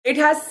It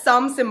has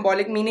some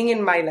symbolic meaning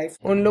in my life.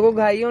 उन लोगों को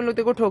घाई है, उन लोग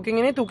तेरे को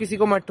ठोकेंगे नहीं, तू किसी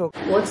को मत ठोक.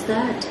 What's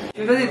that?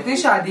 मेरे पास इतनी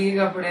शादी के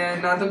कपड़े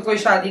हैं, ना तो कोई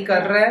शादी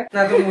कर रहा है,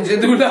 ना तो मुझे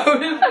दूल्हा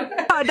मिल रहा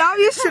है.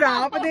 अदाव ये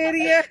श्राप दे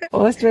रही है.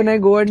 First when I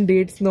go on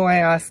dates, no I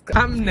ask.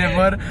 I'm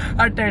never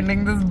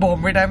attending this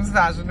Bombay Times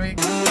Fashion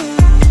Week.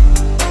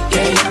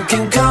 Yeah, you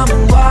can come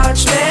and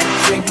watch me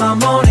drink my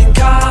morning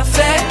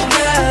coffee.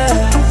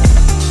 Yeah.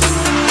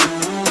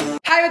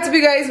 Hi, what's up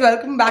you guys?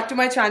 Welcome back to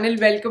my channel.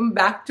 Welcome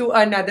back to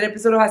another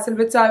episode of Hustle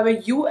with Sai, where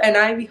you and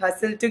I, we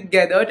hustle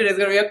together. Today's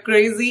gonna be a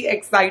crazy,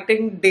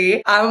 exciting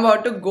day. I'm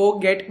about to go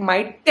get my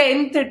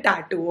 10th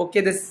tattoo.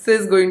 Okay, this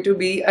is going to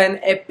be an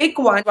epic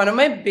one. One of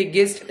my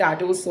biggest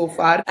tattoos so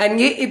far. And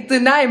ये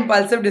इतना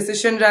impulsive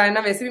decision रहा है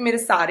ना. वैसे भी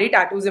मेरे सारे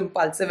tattoos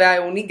impulsive है.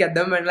 I only get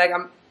them when like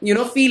I'm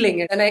feeling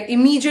it. And I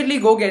immediately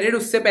go get it.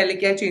 उससे पहले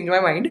कि I change my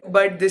mind.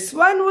 But this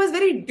one was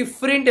very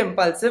different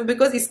impulsive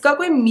because इसका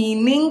कोई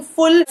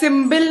meaningful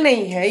symbol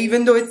नहीं है.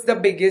 Even though it's the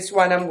biggest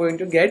one I'm going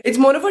to get. It's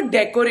more of a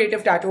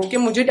decorative tattoo.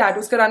 Okay, मुझे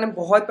tattoos कराना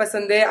बहुत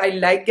पसंद है. I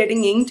like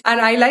getting inked. And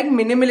I like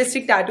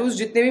minimalistic tattoos.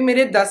 जितने भी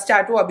मेरे 10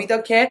 tattoo अभी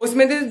तक है,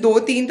 उसमें से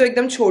 2-3 तो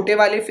एकदम छोटे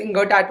वाले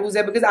finger tattoos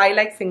है. Because I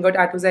like finger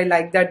tattoos. I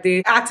like that they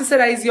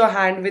accessorize your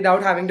hand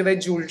without having to wear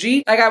jewelry.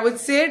 Like I would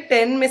say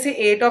 10 में से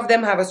 8 of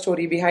them have a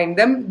story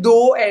behind them.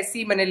 2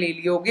 ऐसी मैंने ले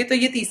ली होगी, तो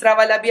ये तीसरा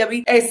वाला भी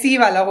अभी ऐसी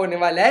वाला होने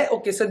वाला है.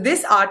 Okay, so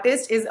this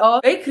artist is a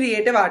very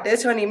creative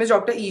artist. Her name is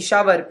doctor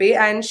Isha वर्पे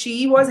and she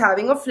was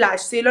having a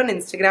flash sale on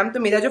Instagram. तो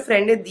मेरा जो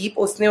फ्रेंड है दीप,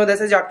 उसने उधर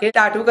से जाके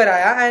टैटू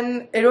कराया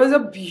and it was a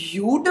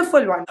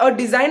beautiful one. A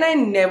design I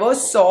never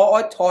saw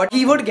और thought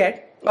he would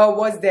get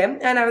was them,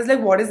 and I was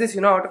like, what is this,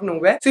 out of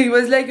nowhere. So he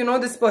was like,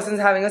 this person's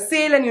having a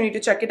sale and you need to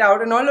check it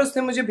out and all.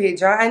 उसने मुझे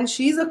भेजा and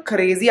she's a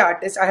crazy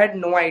artist. I had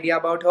no idea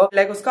about her.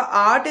 Like उसका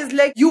art is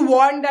like you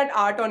want that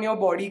art on your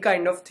body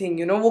kind of thing,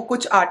 वो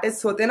कुछ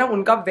artists होते हैं ना,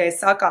 उनका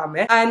वैसा काम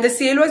है. And the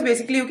sale was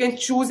basically you can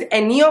choose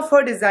any of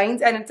her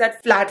designs and it's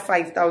at flat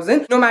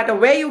 5,000 no matter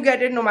where you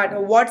get it, no matter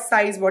what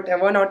size,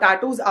 whatever. Now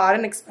tattoos are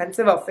an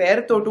expensive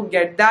affair, so to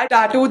get that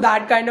tattoo,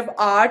 that kind of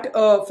art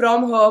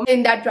from her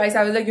in that price,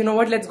 I was like, you know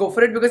what, let's go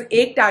for it. Because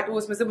एक tattoo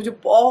उसमें से मुझे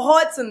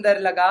बहुत सुंदर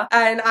लगा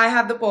and I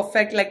have the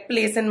perfect like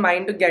place in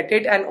mind to get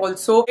it, and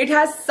also it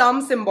has some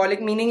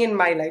symbolic meaning in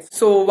my life.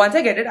 So once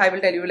I get it, I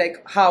will tell you like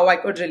how I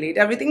could relate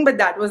everything, but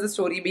that was the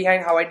story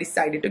behind how I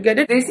decided to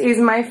get it. This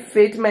is my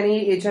fit.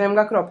 मैंने H&M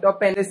का crop top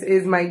पहना. This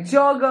is my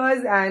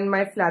joggers and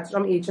my flats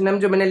from H&M.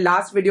 जो मैंने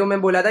last video में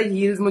बोला था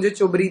heels मुझे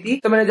चुभ रही थी,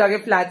 तो मैंने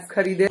जाके flats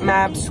खरीदे.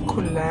 Maps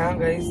खुला है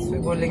guys,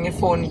 बोलेंगे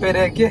फोन पे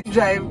रह के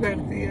ड्राइव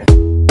करती है.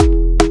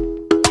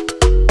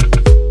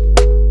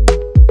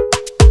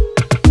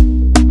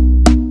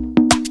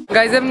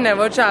 Guys, I've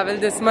never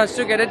traveled this much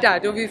to get a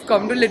tattoo. We've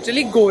come to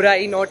literally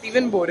Gorai, not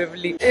even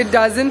Borivali. It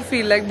doesn't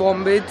feel like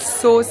Bombay. It's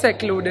so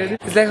secluded.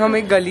 It's like हम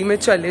एक गली में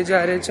चले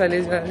जा रहे.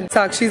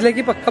 Sakshi is like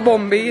ये पक्का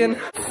Bombay ही है ना.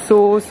 So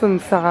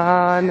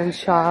सुनसान and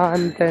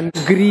शांत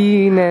and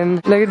green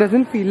and like it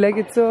doesn't feel like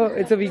it's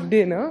a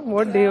weekday, na?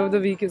 What day of the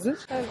week is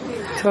it?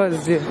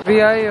 Thursday.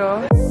 We are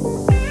here.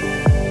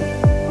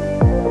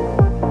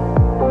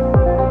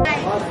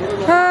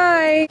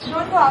 Hi.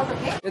 Don't go out,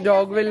 okay? The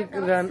dog will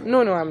run.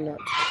 No, I'm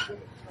not.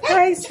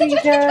 Hi,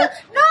 sweetheart.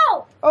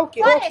 No!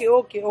 Okay.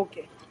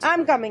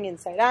 I'm coming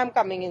inside.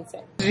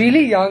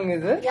 Really young,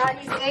 is it? Yeah,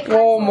 he's 8 months Oh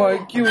old. my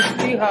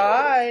cutie,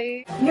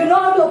 hi. You know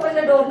how to open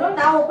the door, no?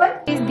 Now open.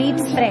 He's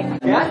Deep's friend.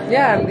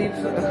 Yeah, I'm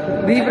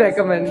Deep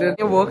recommended.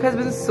 Your work has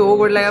been so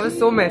good, like I was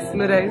so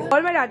mesmerized.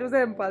 All my tattoos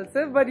are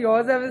impulsive, but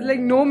yours I was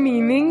like no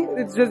meaning.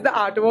 It's just the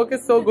artwork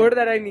is so good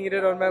that I need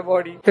it on my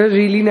body. They're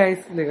really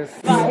nice flavors.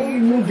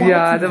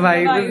 Yeah, the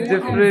vibe is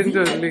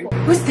different only.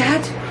 Who's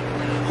that?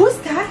 First.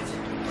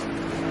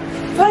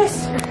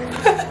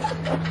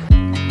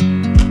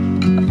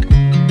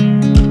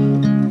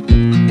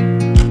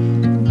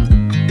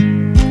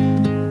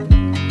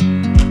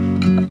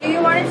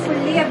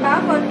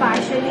 Above or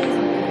partially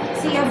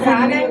see a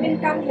bag and will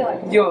come here.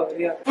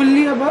 Yeah.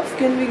 Fully above,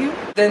 can we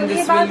give? Then Fully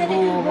this above, will then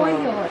it will go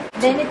here.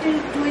 Then it will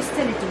twist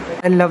a little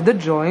bit. I love the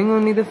drawing,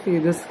 only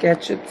the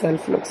sketch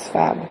itself looks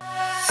fab.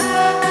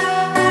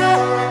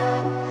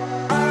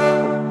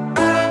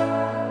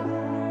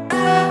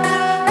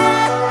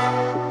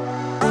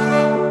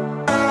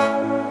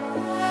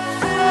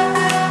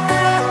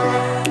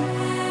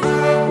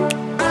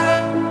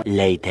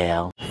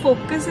 Later.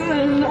 Focus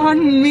on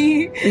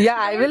me. Yeah,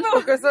 I will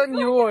focus on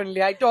you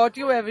only. I taught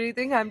you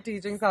everything. I'm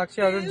teaching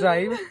Sakshi how to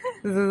drive.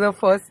 This is her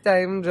first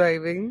time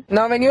driving.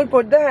 Now when you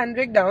put the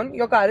handbrake down,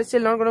 your car is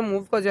still not going to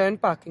move because you're in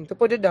parking. So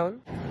put it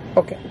down.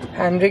 Okay.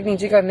 Handbrake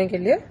नीचे करने के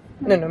लिए.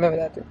 No, मैं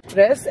बताती हूँ.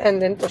 Press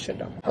and then push it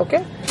down.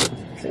 Okay?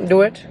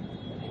 Do it.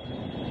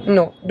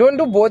 No, don't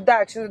do both the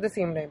actions at the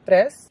same time.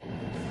 Press.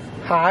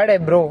 Hard hai,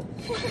 bro.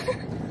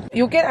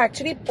 You can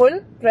actually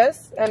pull,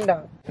 press and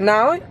down.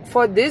 Now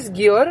for this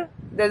gear,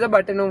 there's a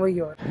button over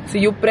here. So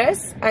you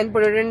press and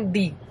put it in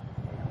D.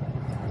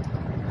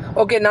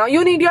 Okay, now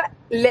you need your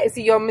leg.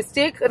 See, your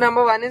mistake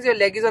number 1 is your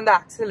leg is on the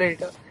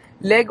accelerator.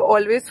 Leg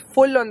always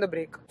full on the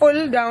brake.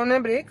 Full down है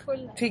brake.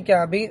 ठीक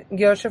है, अभी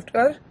gear shift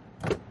कर.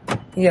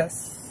 Yes.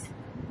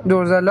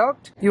 Doors are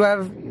locked. You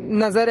have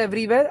नजर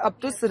everywhere. अब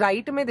तो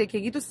right में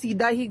देखेगी तो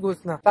सीधा ही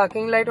घुसना.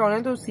 पार्किंग लाइट ऑन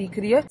है तो सीख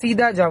रही है,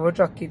 सीधा जाओ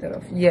ट्रक की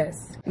तरफ. Yes.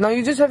 Now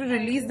you just have to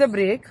release the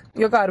brake.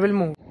 Your car will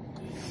move.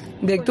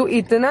 देख तू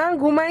इतना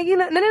घुमाएगी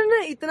ना. नहीं नहीं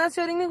नहीं, इतना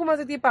स्टीयरिंग नहीं घुमा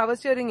सकती. पावर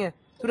स्टीयरिंग है.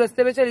 तू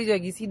रास्ते पे चली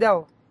जाएगी. सीधा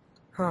हो.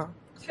 हाँ,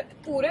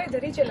 पूरा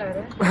इधर ही चला रहा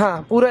है.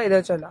 हाँ, पूरा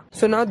इधर चला.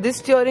 So now this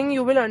steering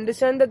you will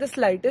understand that the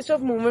slightest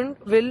of movement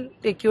will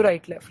take you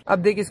right left. अब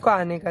देख इसको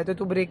आने का है तो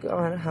तू ब्रेक.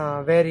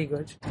 हाँ, वेरी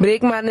गुड.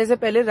 ब्रेक मारने से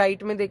पहले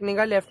राइट में देखने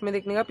का, लेफ्ट में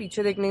देखने का,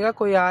 पीछे देखने का,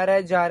 कोई आ रहा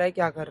है, जा रहा है,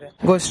 क्या कर रहा है.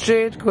 Go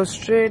straight, go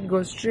straight,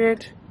 go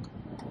straight,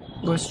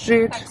 go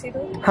straight.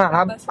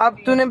 हाँ, अब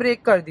तूने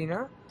ब्रेक कर दी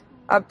ना.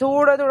 अब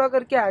थोड़ा थोड़ा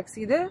करके आग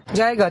सीधे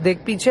जाएगा. देख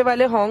पीछे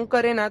वाले हॉन्क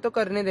करे ना तो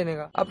करने देने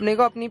का. अपने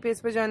को अपनी पेस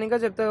पे जाने का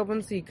जब तक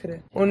अपन सीख रहे.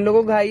 उन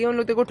लोगों घाई है, उन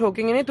लोग तेरे को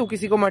ठोकेंगे नहीं, तू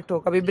किसी को मत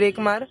ठोक. अभी ब्रेक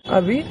मार.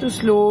 अभी तू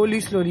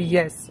slowly slowly.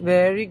 Yes,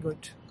 very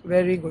good,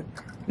 very good.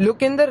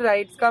 Look in the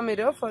right का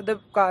mirror for the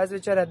cars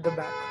which are at the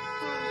back.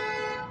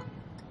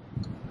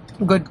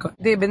 Good good.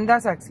 दे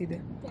बिंदास आग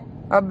सीधे.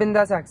 अब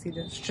बिंदास आग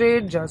सीधे.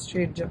 स्ट्रेट जा,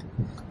 स्ट्रेट जा.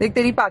 देख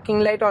तेरी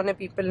पार्किंग लाइट ऑन है.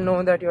 People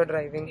know that you are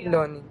driving,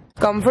 learning.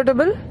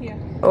 Comfortable?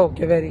 Yeah.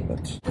 Okay, very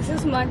good. This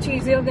is much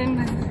easier than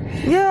my...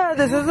 Yeah,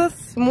 this is a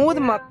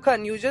smooth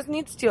makhan. You just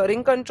need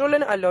steering control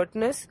and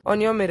alertness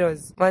on your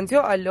mirrors. Once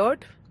you're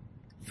alert,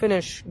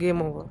 finish.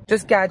 Game over.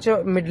 Just catch a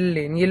middle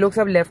lane. ये लोग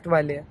सब left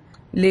वाले हैं.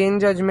 Lane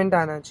judgment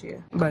आना चाहिए.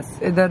 बस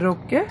इधर रोक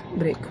के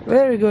break.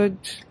 Very good.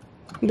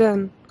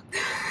 Done.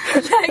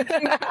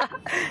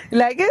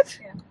 Like it?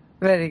 Yeah.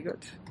 Very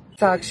good.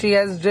 Sakshi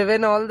has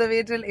driven all the way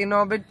till in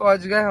orbit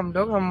पहुंच गए हम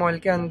लोग. हम मॉल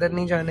के अंदर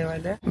नहीं जाने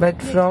वाले हैं.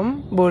 But from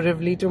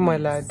Borivali to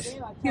Malad.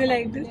 You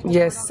like this?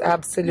 Yes,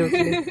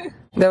 absolutely.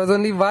 There was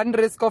only one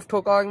risk of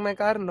ठोकाऊंग my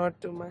car, not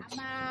too much.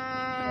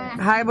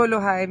 Hi बोलो,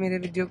 hi मेरे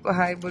वीडियो को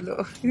hi बोलो.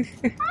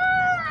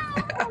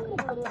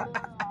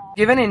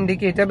 Give an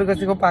indicator because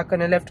तेरे को पार्क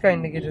करना है. लेफ्ट का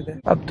indicator दे.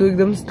 अब तू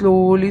एकदम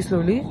स्लोली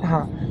स्लोली.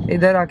 हाँ,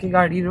 इधर आके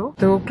गाड़ी रो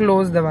तो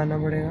क्लोज दबाना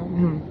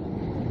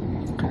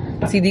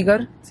पड़ेगा. सीधी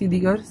कर, सीधी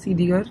कर,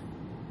 सीधी कर.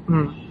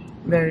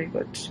 Very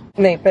good.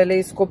 नहीं, पहले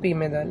इसको पी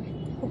में डाल.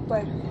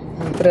 ऊपर.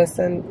 Press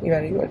and.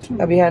 Very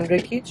good. अभी हैंड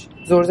ब्रेक खींच,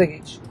 जोर से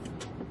खींच.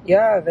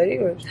 या वेरी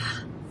गुड.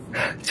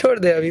 छोड़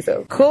दे अभी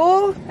सब.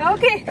 Cool.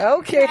 Okay.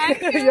 Okay.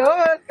 You're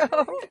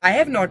welcome. I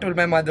have not told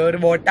my mother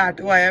what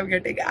tattoo I am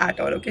getting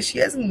at all. Okay, she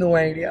has no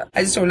idea.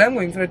 I just told her I'm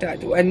going for a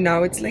tattoo, and now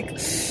it's like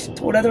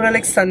थोड़ा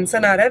like sun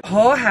आ रहा है.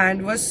 Her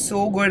hand was so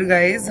good,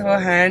 guys. Her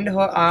hand,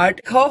 her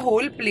art, her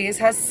whole place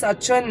has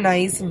such a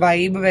nice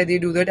vibe where they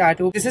do the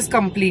tattoo. This is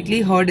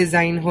completely her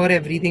design, her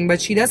everything.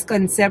 But she does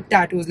concept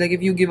tattoos. Like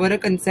if you give her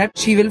a concept,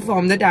 she will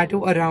form the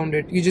tattoo around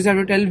it. You just have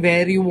to tell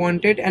where you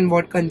want it and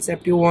what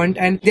concept you want.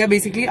 And they are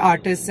basically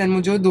artists. And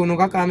मुझे दोनों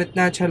का काम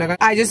इतना अच्छा लगा.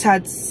 I just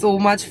had so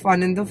much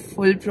fun in the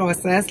full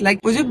process. Like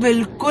मुझे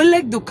बिल्कुल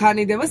like दुखा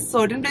नहीं दिया. बस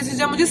certain places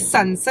जहाँ मुझे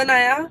सन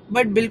आया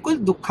but बिल्कुल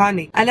दुखा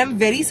नहीं. And I'm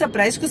very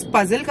surprised because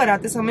puzzle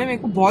कराते समय मेरे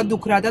को बहुत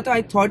दुख रहा था. तो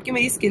I thought कि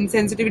मेरी skin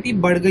sensitivity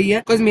बढ़ गई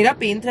है. Because मेरा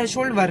pain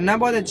threshold वरना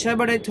बहुत अच्छा है.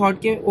 But I thought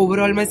कि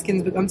overall my skin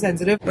become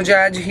sensitive. मुझे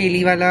आज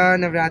हेली वाला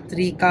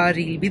नवरात्रि का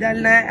रील भी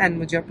डालना है. And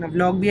मुझे अपना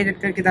vlog भी edit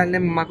करके डालना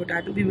है. मम्मा को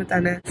tattoo भी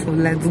बताना है. So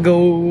let's go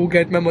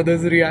get my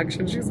mother's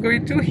reaction. She's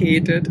going to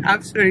hate it.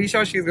 I'm very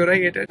sure she's gonna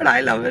hate it, but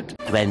I love it.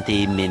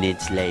 20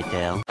 minutes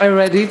later. Are you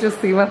ready to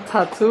see my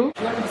tattoo?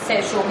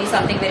 Show me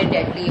something very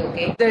deadly,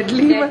 okay?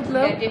 Deadly, matlab?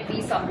 Let it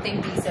be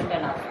something decent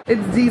enough.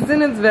 It's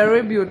decent, it's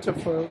very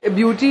beautiful.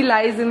 Beauty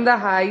lies in the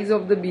eyes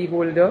of the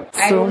beholder.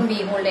 I don't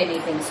behold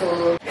anything,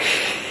 so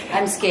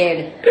I'm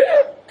scared.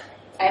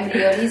 I'm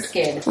really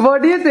scared.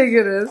 What do you think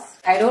it is?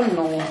 I don't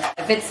know.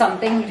 If it's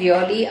something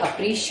really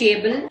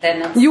appreciable,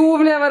 then it's...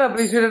 You've never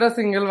appreciated a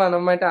single one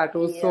of my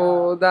tattoos, Yeah.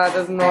 so that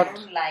is not... I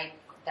don't like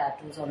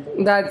tattoos on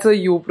the... That's a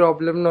you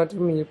problem, not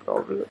a me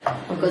problem.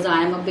 Because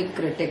I am a big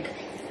critic.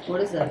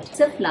 What is that?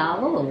 It's a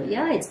flower.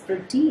 Yeah, it's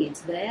pretty.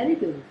 It's very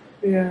beautiful.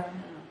 Yeah.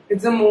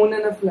 It's a moon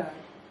and a flag.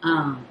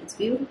 Ah, it's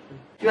beautiful.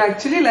 You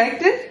actually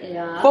liked it?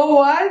 Yeah. For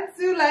once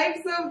you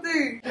liked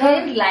something. I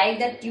didn't like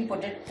that you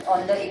put it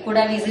on the... You could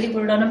have easily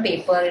put it on a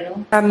paper, you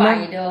know.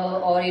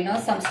 Spider or, you know,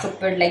 some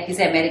stupid like this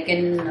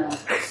American...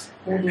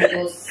 who do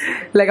those...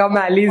 Like how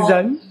Mali's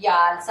done?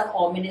 Yeah, some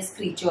ominous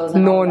creatures.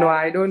 No, no,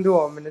 I don't do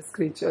ominous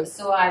creatures.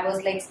 So I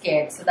was like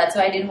scared. So that's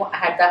why I didn't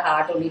had the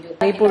heart only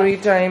to... Puri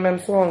time, I'm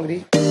so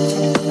hungry.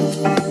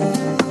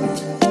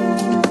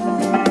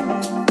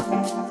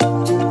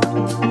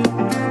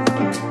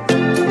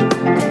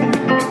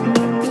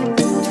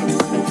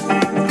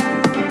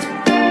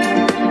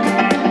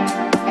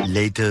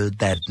 Later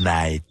that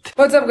night.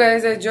 What's up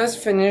guys, I just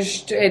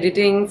finished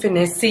editing,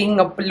 finishing,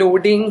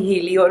 uploading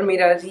Haley और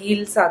मेरा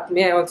reel साथ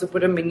में I also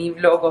put a mini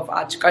vlog of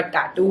आज का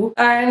tattoo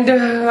and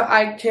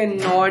I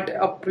cannot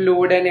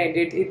upload and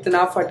edit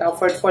इतना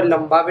फटाफट for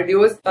लंबा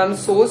videos. I'm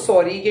so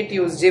sorry कि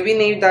Tuesday भी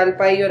नहीं डाल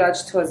पाई और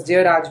आज Thursday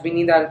और आज भी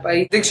नहीं डाल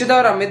पाई. दीक्षिता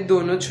और अमित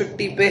दोनों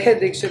छुट्टी पे है.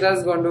 दीक्षिता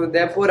has gone to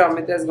Udaipur,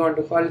 Amit has gone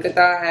to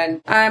Kolkata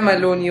and I'm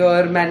alone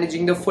here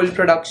managing the full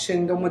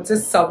production. तो मुझसे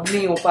सब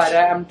नहीं हो पा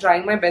रहा है. I'm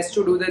trying my best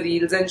to do the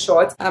reels and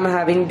shorts. I'm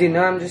having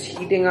dinner. I'm just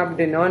heating up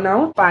dinner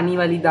now. पानी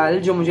वाली दाल,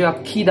 जो मुझे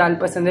अक्खी दाल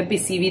पसंद है,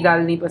 पिसी हुई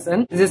दाल नहीं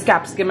पसंद। दिस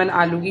कैप्सिकम एंड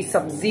आलू की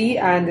सब्जी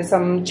and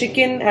some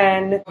chicken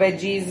and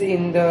veggies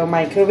in the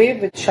microwave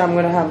which I am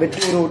gonna have with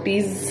 2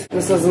 rotis.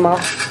 This is my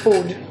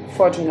food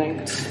for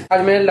tonight.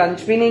 आज मैंने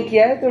लंच भी नहीं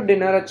किया है तो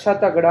डिनर अच्छा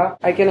तगड़ा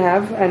I can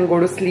have and go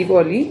to sleep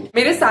early.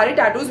 मेरे सारे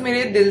टैटूज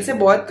मेरे दिल से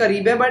बहुत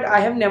करीब है, but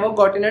I have never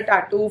gotten a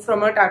tattoo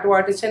from a tattoo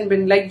artist and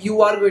been like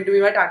you are going to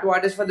be my tattoo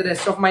artist for the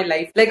rest of my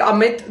life. Like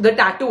Amit the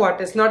tattoo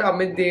artist, not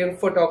Amit Dev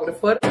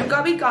photographer.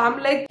 उनका भी काम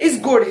like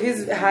is good,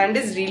 his hand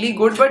is really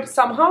good, but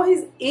somehow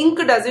his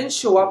ink doesn't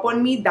show up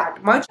on me that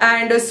much.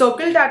 And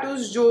circle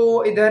tattoos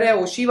जो इधर है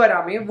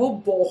ओशीवरा में, वो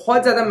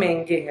बहुत ज्यादा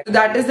महंगे हैं।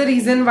 That is the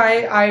reason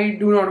why I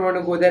do not want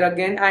to go there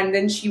again. And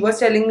then she was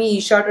telling me,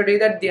 Isha, today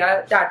that their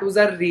tattoos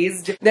are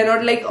raised. They're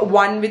not like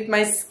one with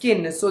my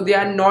skin, so they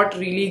are not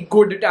really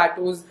good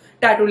tattoos.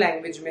 Tattoo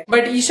language में,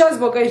 but Isha's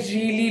work I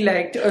really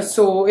liked.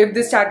 So if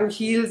this tattoo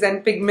heals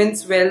and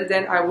pigments well,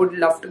 then I would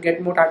love to get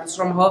more tattoos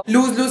from her.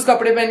 Loose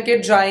कपड़े पहन के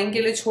drying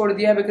के लिए छोड़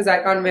दिया because I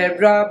can't wear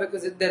bra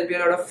because there'll be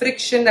a lot of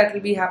friction that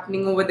will be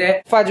happening over there.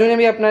 फाजू ने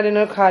भी अपना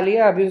डिनर खा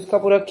लिया, अभी उसका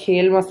पूरा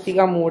खेल मस्ती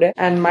का मूड है,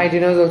 and my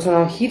dinner is also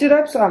now heated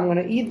up, so I'm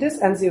gonna eat this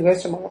and see you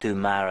guys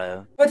tomorrow.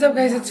 What's up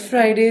guys? It's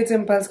Friday. It's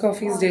Impulse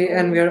Coffee's day,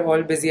 and we are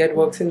all busy at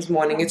work since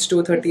morning. It's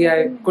 2:30.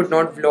 I could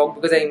not vlog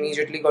because I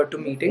immediately got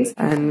to meetings,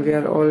 and we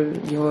are all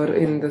here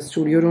in the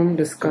studio room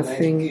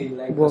discussing,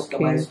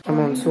 working. I'm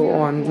also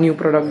on new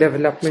product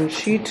development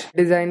sheet.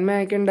 Design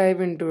mein I can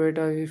dive into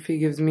it if he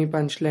gives me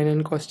punchline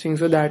and costing,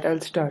 so that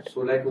I'll start.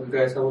 So like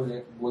उनका ऐसा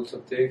बोल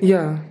सकते हैं?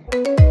 Yeah.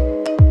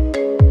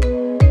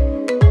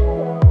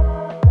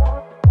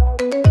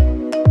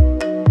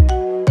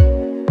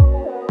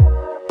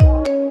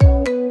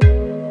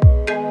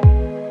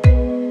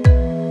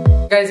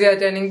 Guys, we are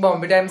attending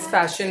Bombay Times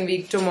Fashion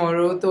Week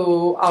tomorrow, so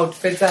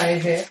outfits आए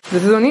हैं.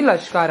 This is only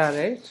Lashkara,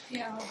 right?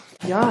 Yeah.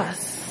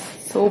 Yes,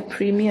 so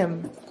premium.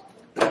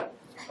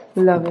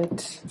 Love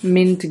it.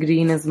 Mint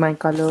green is my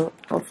color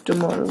of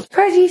tomorrow.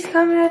 Fudgies,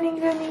 come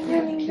running.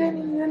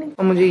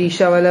 और मुझे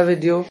ईशा वाला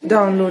video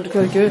download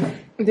करके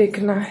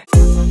देखना है.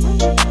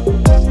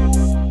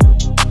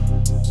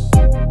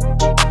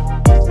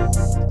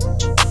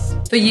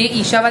 तो ये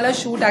ईशा वाला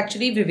शूट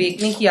एक्चुअली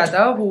विवेक ने किया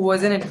था, who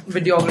was an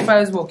videographer I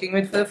was working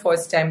with for the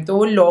first time. तो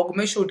वो लॉग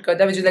में शूट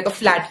करता है, which is like a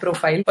flat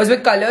profile. और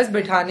उसमें कलर्स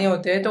बिठाने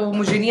होते हैं, तो वो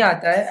मुझे नहीं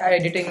आता है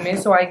एडिटिंग में,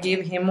 so I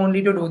gave him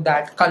only to do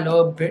that color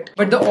bit.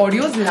 But the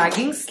audio is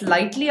lagging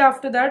slightly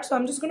after that, so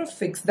I'm just gonna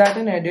fix that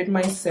and edit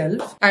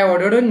myself. I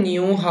ordered a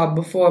new hub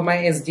for my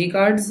SD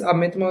cards.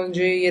 Amit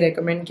मुझे ये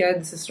recommend किया.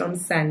 This is from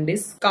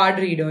SanDisk.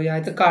 Card reader,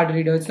 yeah, it's a card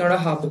reader. It's not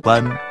a hub.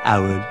 1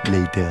 hour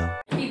later.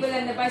 People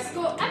in the bus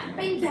go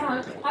up and down,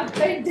 up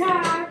and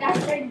down,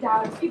 up and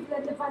down. People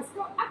in the bus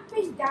go up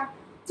and down.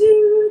 Do.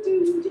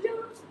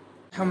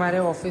 हमारे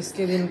office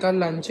के दिन का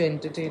lunch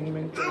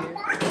entertainment के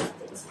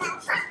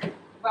लिए.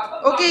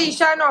 Okay,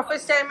 Ishan,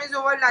 office time is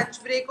over.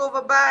 Lunch break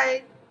over. Bye.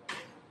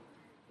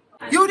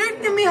 You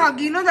didn't give me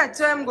huggy, no? That's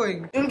why I'm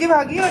going. You'll give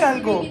huggy or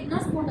I'll go.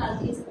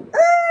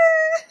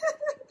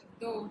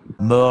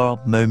 More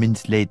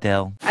moments later.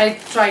 I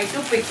tried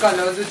to pick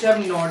colors which I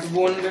have not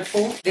worn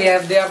before. They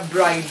have their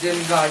bridal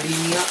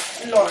gardenia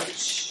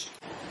launch.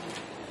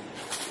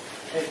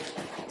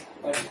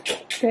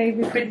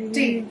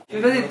 पिट्टी.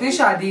 Because इतनी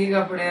शादी के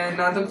कपड़े हैं,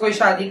 ना तो कोई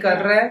शादी कर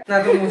रहा है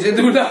ना तो मुझे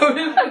दूल्हा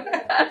मिल रहा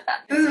है.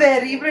 This is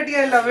very pretty.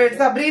 I love it.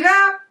 Sabrina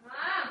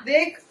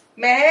देख,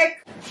 महक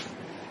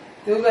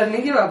तू करने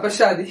की वापस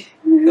शादी.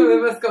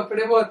 तुम्हें बस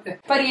कपड़े बहुत है.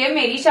 पर ये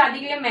मेरी शादी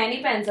के लिए मैं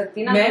नहीं पहन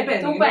सकती ना. मैं तू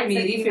पहनूंगी, पहन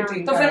मेरी सकती ना.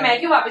 फिटिंग तो फिर मैं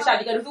क्यों वापस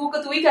शादी करूँ?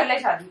 तू ही कर ले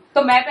शादी,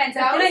 तो मैं पहन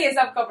सकती हूँ ना ये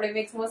सब कपड़े.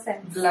 Makes more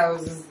sense.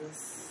 Blouse is this.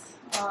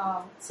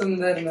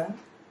 सुंदर ना.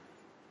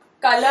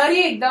 कलर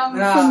ही एकदम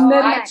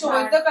सुंदर. I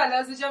chose the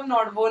colors which I have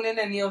not worn in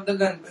any of the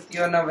Ganpati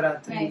or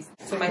Navratri. Nice.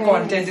 So my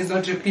content is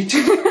not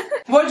repeated.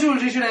 What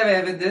jewelry should I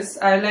wear with this?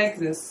 I like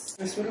this.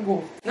 This will go.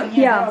 No?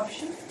 Yeah.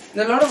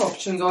 There are a lot of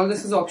options. All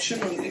this is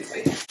option only.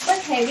 But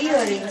heavy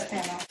earrings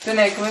पहना. तो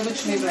neck में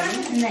कुछ नहीं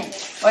पहना. नहीं.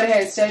 और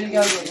hair style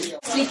क्या करूँ?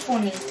 Sleek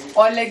pony.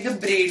 और like the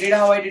braided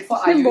how I did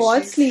for Ayushi.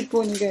 बहुत स्लीक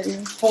पोनी कर रही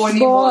हूँ. Pony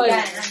बहुत.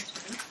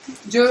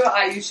 बहुत. जो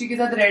आयुषी के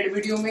साथ रेड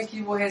वीडियो में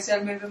की वो हेयर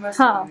स्टाइल मेरे पे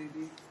मस्त हाँ. लग रही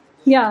थी.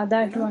 Yeah,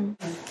 that one.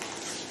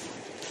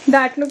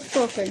 That looks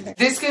perfect.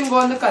 This can go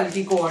on the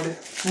Kalki cord.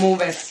 More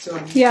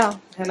western. Yeah.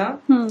 है ना?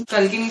 Hmm.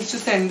 Kalki needs to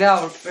send the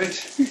outfit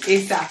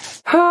ASAP.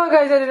 हाँ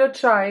guys, I did a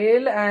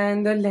trial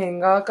and the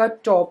lehenga का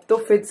top तो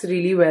fits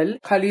really well.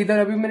 खाली इधर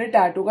अभी मेरे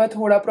tattoo का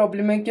थोड़ा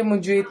प्रॉब्लम है कि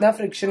मुझे इतना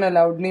फ्रिक्शन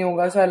अलाउड नहीं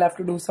होगा, so I'll have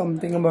to do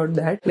something about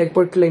that, like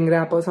put cling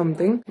wrap or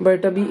something.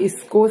 But अभी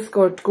इसको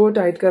स्कर्ट को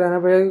टाइट कराना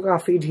पड़ेगा,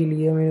 काफी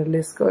ढीली है मेरे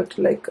लिए स्कर्ट,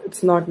 like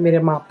it's not मेरे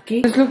माप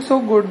की. This looks so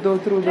good though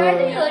through the.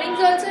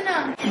 Earrings also ना.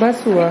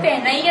 बस हुआ.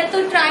 पहना ही है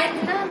तो try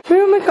ना.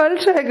 फिर मैं कल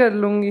ट्राई कर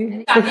लूंगी.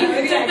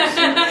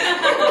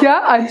 क्या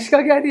अंश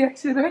का क्या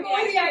रिएक्शन है?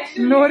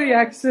 No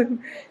reaction.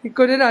 He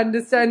couldn't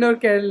understand or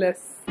care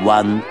less.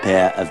 1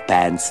 pair of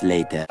pants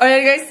later. और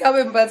यार गाइस सब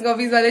इम्पल्स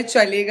कॉफीज वाले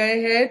चले गए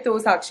हैं तो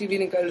साक्षी भी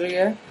निकल रही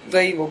है.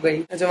 गई वो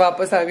गई. अच्छा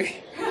वापस आ गई.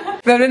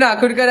 मैं अपने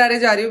नाखून कराने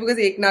जा रही हूँ बिकॉज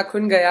एक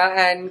नाखून गया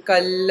एंड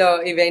कल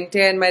इवेंट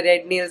है and my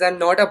red nails are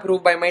not approve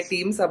by my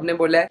team. सबने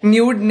बोला है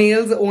nude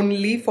nails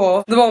only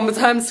for the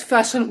Times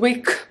Fashion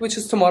Week which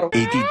is tomorrow.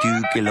 82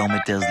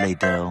 kilometers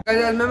later.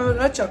 मैं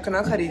मेरा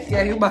चकना खरीद के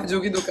आई हूँ बाजू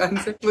की दुकान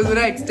से. मुझे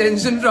मेरा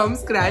एक्सटेंशन फ्रॉम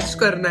स्क्रैच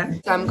करना है.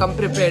 So I'm come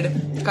prepared.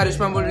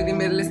 करिश्मा बोल रही थी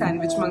मेरे लिए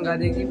सैंडविच मंगा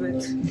देगी but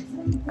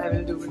I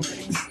will do it.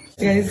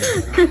 Guys,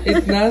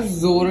 इतना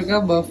जोर का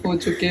बफ हो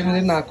चुके हैं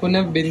मेरे नाखून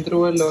है. Been through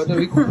a lot.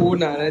 अभी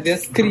खून आ रहा है. They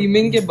are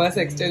screaming के बस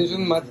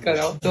एक्सटेंशन मत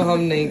कराओ. तो हम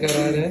नहीं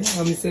करा रहे.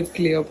 हम सिर्फ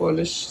क्लियर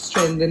पॉलिश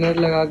स्ट्रेंथनर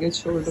लगा के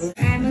छोड़ रहे.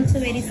 I am also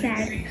very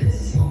sad.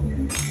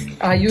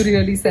 Are you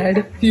really sad?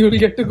 You'll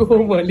get to go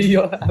home early.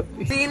 You're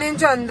happy. 3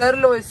 inch अंदर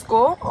लो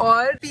इसको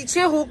और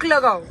पीछे हुक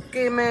लगाओ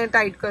कि मैं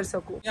टाइट कर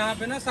सकूं. यहाँ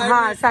पे ना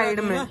साइड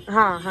में.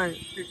 हाँ.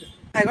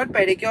 I got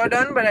pedicure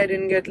done, but I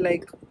didn't get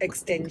like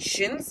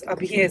extensions.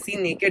 अभी ऐसी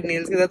naked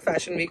nails के साथ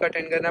fashion week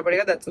attend करना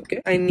पड़ेगा. That's okay.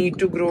 I need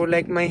to grow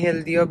like my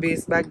healthier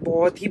base back.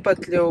 बहुत ही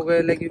पतले हो गए.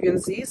 Like you can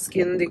see,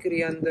 skin दिख रही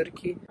है अंदर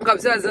की. कब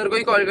से अजहर को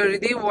ही कॉल कर रही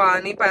थी, वो आ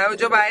नहीं पाया.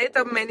 जब आए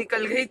तब मैं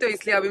निकल गई, तो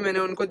इसलिए अभी मैंने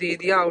उनको दे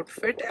दिया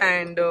outfit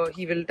and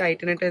he will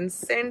tighten it and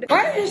send.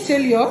 Why are you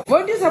still here?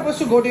 Weren't you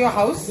supposed to go to your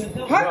house?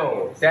 Huh? No,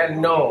 tell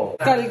no.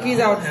 कल की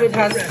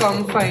outfit has come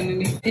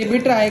finally. ये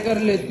भी try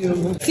कर लेती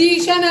हूँ. See,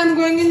 Ishan, I'm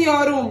going in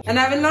your room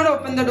and I will not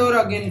open the door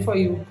again for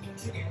you.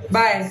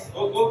 Bye.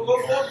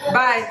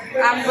 Bye.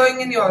 I'm going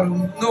in your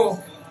room.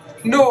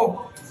 No.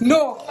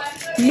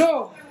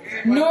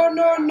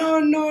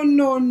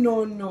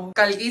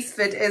 Kalgi's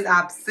fit is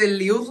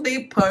absolutely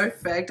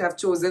perfect. I've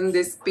chosen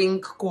this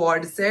pink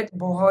quad set.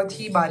 बहुत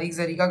ही बारीक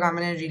जरी का काम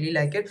है. I really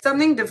like it.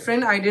 Something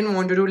different. I didn't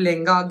want to do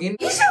lehenga again.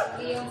 Isha,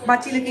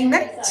 bachi looking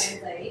nice.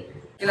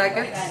 You like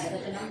it?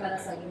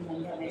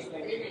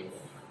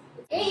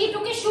 Hey, he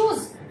took his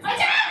shoes.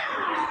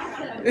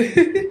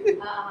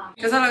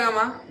 कैसा लगा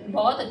माँ?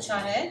 बहुत अच्छा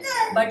है.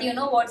 But you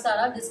know what,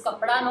 Sarah? This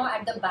कपड़ा no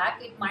at the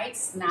back it might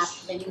snap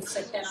when you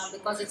sit and all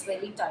because it's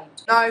very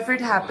tight. Now if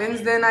it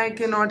happens, then I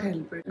cannot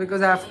help it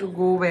because I have to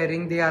go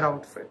wearing their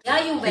outfit. Yeah,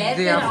 you wear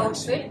their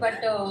outfit,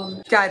 but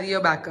carry a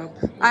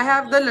backup. I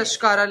have the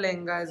Lashkara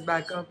lehenga as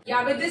backup.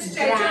 Yeah, with this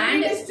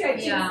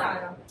stretching,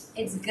 yeah.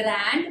 It's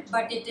grand,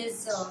 but it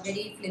is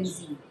very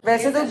flimsy.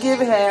 वैसे तो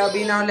give है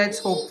अभी. Now let's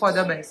hope for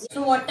the best.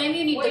 So what time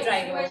you need the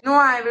driver? No,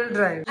 I will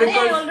drive.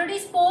 I already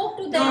spoke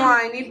to them. No,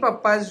 I need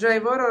Papa's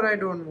driver or I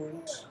don't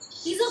want.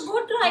 He's a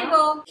good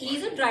driver.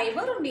 He's a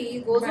driver only. He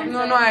goes on.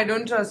 No, I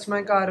don't trust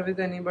my car with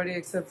anybody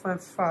except my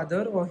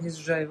father or his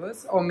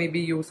drivers or maybe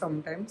you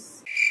sometimes.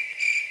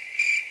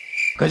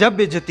 गजब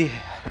बेइज्जती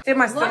है. ते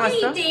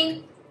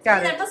मस्त.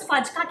 Carrot. That was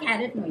fudge ka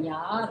carrot no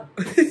yaar.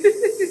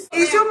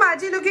 Ishu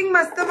Maji looking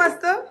masta.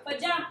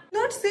 Paja.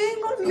 Not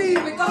saying only.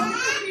 Because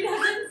he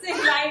doesn't say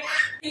like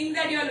think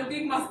that you're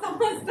looking masta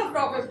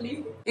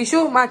probably.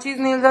 Ishu Machi's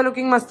nails are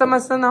looking masta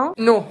now.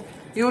 No,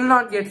 you will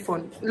not get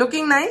phone.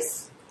 Looking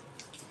nice.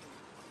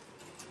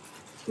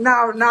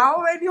 Now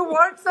when you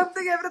want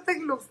something,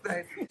 everything looks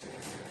nice.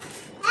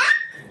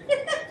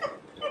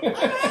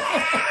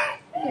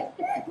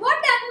 What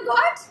have you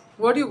got?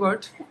 What you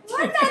got?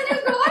 What have you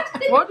got?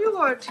 What you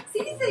got?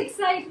 See the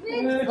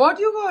excitement. What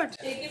you got?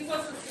 Take him for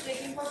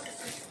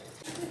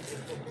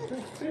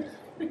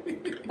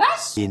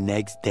The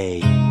next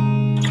day.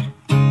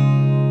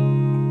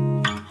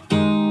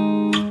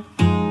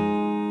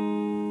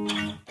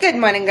 Good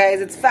morning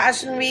guys, it's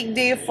Fashion Week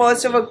day,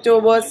 1st of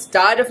October,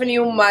 start of a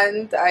new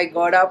month. I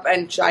got up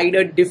and tried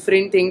a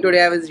different thing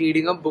today. I was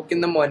reading a book in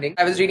the morning.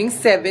 I was reading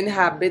 7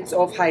 Habits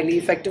of Highly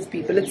Effective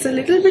People. It's a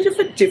little bit of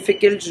a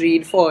difficult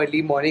read for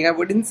early morning. I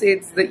wouldn't say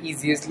it's the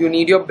easiest. You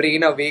need your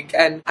brain awake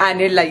and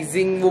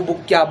analyzing वो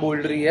book क्या बोल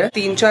रही है.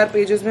 3-4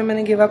 pages में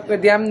मैंने give up कर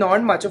दिया. I'm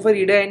not much of a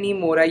reader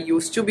anymore. I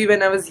used to be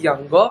when I was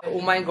younger.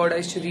 Oh my god, I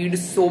used to read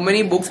so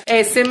many books.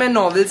 ऐसे मैं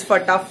novels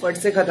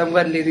फटाफट से खत्म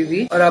कर लेती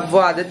थी और अब वो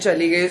आदत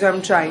चली गई. So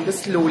I'm trying to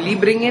slowly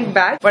bring it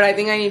back, but I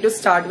think I need to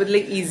start with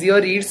like easier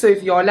reads. So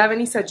if y'all have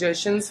any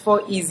suggestions for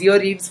easier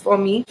reads for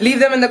me, leave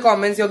them in the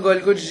comments. Your girl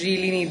could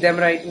really need them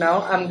right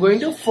now. I'm going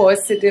to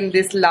first sit in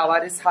this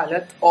lawaris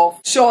halat of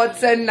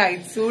shorts and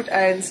night suit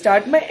and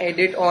start my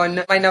edit on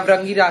my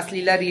Navrangi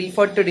Rasleela reel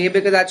for today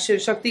because आज शिव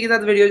शक्ति के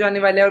साथ video जाने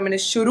वाले हैं और मैंने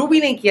शुरू भी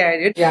नहीं किया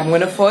edit. Yeah, I'm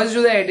gonna first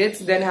do the edits,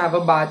 then have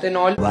a bath and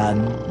all.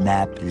 One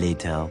nap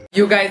later.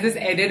 You guys, this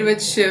edit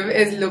with Shiv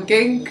is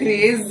looking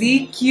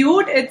crazy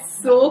cute. It's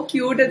so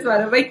cute. It's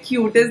one of my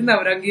cutest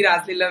Navrangi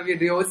Rasleela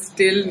videos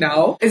still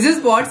now. It's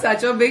just brought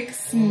such a big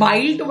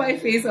smile to my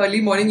face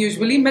early morning.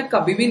 Usually मैं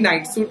कभी भी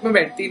night suit में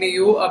बैठती नहीं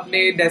हूँ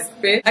अपने desk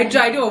पे. I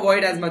try to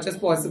avoid as much as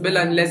possible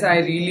unless I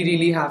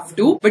really have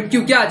to. But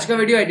क्योंकि आज का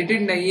video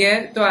edited नहीं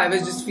है, तो I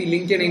was just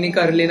feeling कि नहीं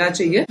कर लेना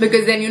चाहिए.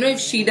 Because then you know if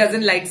she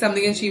doesn't like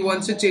something and she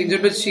wants to change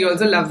it, but she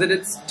also loves it.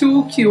 It's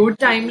too cute.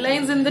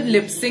 Timelines in the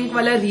lip sync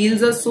वाला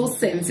reels are so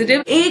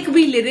sensitive. एक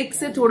भी lyric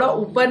से थोड़ा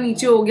ऊपर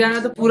नीचे हो गया ना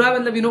तो पूरा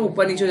मतलब you know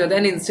ऊपर नीचे हो जाता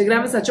है. And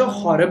Instagram is such a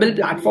hot horrible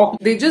platform.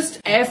 They just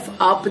f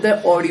up the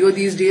audio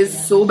these days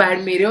so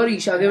bad. मेरे और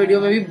ईशा के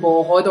वीडियो में भी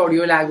बहुत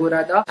ऑडियो लैग हो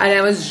रहा था and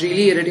I was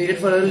really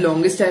irritated for the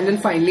longest time.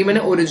 And finally मैंने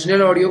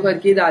ओरिजिनल ऑडियो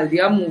करके डाल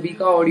दिया. मूवी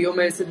का ऑडियो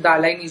मेरे से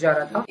डाला ही नहीं जा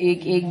रहा था.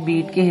 एक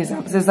बीट के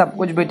हिसाब से सब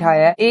कुछ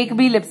बिठाया है. एक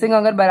भी लिपसिंग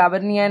अगर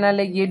बराबर नहीं है ना,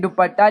 लाइक ये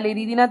दुपट्टा ले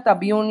रही थी ना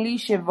तभी only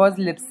Shiv was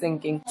lip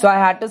syncing, so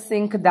I had to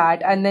sink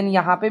that. And then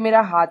यहाँ पे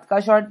मेरा हाथ का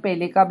शॉट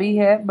पहले का भी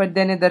है बट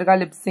देन इधर का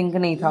लिप सिंक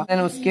नहीं था.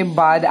 देन उसके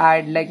बाद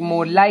add like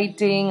more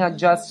lighting,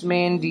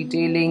 adjustment,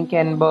 detailing,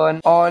 can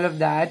burn, all of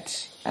that.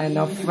 And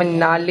a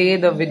finale,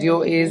 the video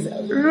is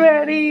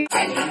ready.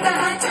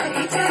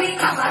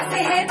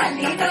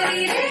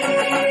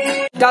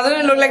 Doesn't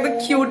it look like the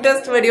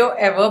cutest video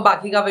ever?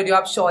 बाकी का video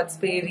आप shorts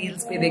पे,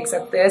 reels पे देख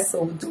सकते हैं.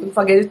 So don't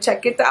forget to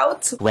check it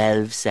out.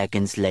 12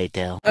 seconds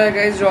later. Alright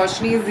guys,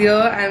 Roshni is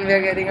here and we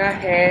are getting our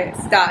hair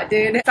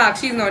started.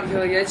 Sakshi is not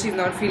here yet. She's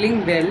not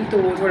feeling well,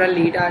 तो वो थोड़ा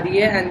late आ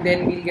रही है. And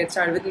then we'll get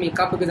started with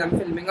makeup because I'm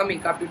filming a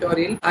makeup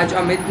tutorial. आज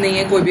अमित नहीं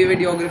है, कोई भी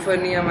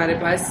वीडियोग्राफर नहीं है हमारे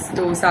पास,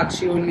 तो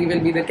Sakshi only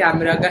will be the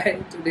camera guy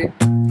today.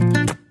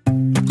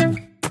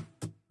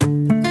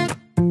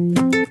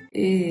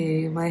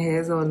 Hey, my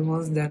hair is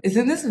almost done.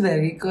 Isn't this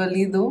very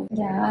curly though?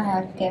 Yeah, I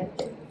have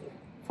kept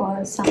for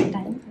some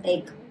time.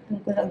 Like,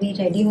 मेरे को अभी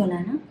ready होना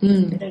है ना.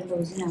 It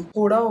goes now.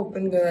 थोड़ा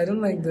open कर. I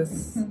don't like this.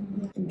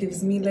 It gives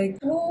me like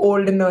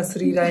old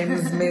nursery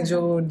rhymes में जो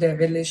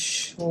devilish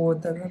वो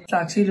होता है.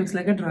 Sakshi looks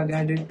like a drug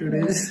addict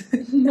today.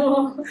 No.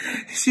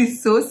 She's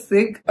so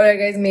sick. Alright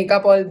guys,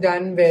 makeup all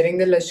done. Wearing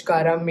the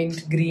Lashkara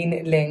mint green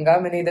lehenga.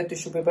 मैंने इधर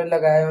tissue paper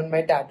लगाया on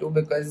my tattoo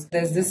because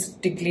there's this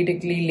tickly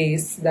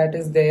lace that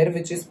is there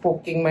which is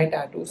poking my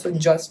tattoo. So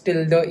just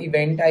till the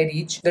event I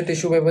reach, the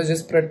tissue paper is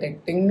just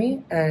protecting me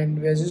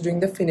and we're just doing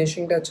the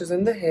finishing touches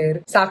in the hair.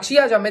 Sakshi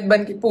आज अमित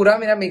बन के पूरा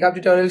मेरा makeup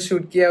tutorial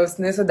shoot किया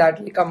उसने, so that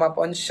will come up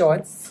on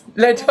shorts.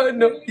 Let her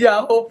know.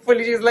 Yeah,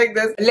 hopefully she's like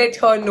this. Let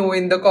her know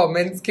in the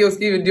comments कि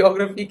उसकी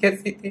videography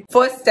कैसी थी.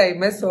 First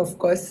time है, so of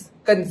course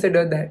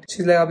consider that.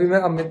 She's like अभी मैं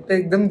अमित पे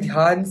एकदम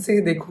ध्यान से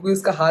देखूंगी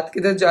उसका हाथ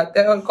किधर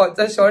जाता है और कौन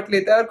सा शॉट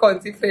लेता है और कौन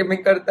सी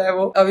फ्रेमिंग करता है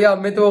वो. अभी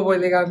अमित वो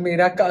बोलेगा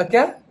मेरा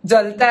क्या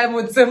जलता है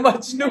मुझसे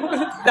Majnu.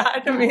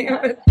 That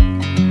meme.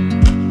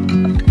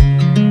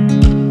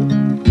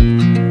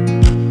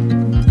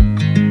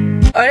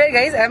 Alright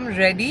guys, I'm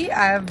ready.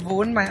 I have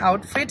worn my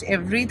outfit,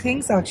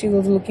 everything. Sakshi is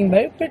also looking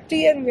very pretty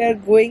and we are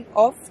going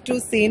off to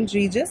St.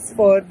 Regis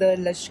for the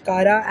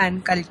Lashkara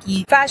and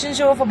Kalki fashion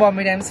show for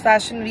Bombay Times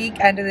Fashion Week.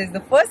 And it is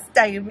the first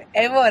time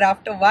ever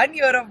after 1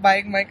 year of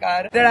buying my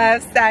car that I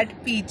have sat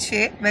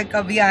पीछे. मैं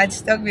कभी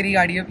आज तक मेरी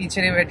गाड़ी में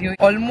पीछे नहीं बैठी हूँ.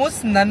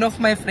 Almost none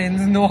of my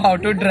friends know how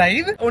to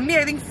drive. Only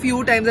I think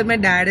few times that my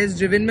dad has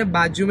driven मैं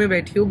बाजू में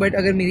बैठी हूँ, but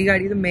अगर मेरी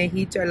गाड़ी तो मैं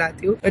ही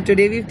चलाती हूँ. But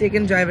today we've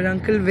taken driver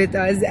uncle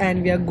with us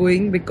and we are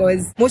going because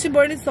most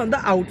important is on the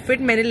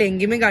outfit. मैंने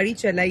लहंगे में गाड़ी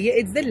चलाई है.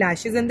 It's the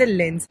lashes and the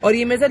lens. और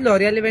ये मेरे साथ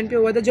लॉरियल इवेंट पे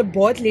हुआ था जब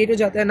बहुत लेट हो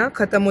जाता है ना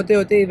खत्म होते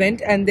होते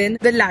event, and then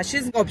the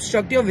lashes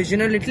obstruct your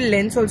vision, और little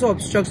lens also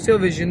obstructs your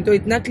vision, तो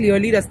इतना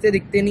क्लियरली रास्ते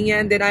दिखते नहीं है.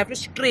 And then I have to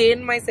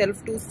strain my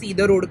self to see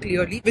the road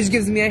clearly which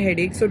gives me a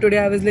headache. So today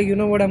I was like, you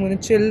know what, I am gonna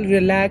chill,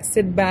 relax,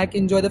 sit back,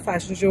 enjoy the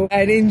fashion show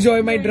and enjoy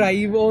my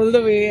drive all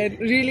the way and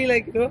really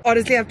like, you know,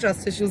 honestly I have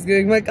trust issues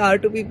giving my car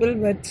to people,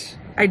 but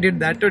I did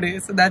that today,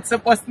 so that's a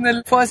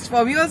personal first for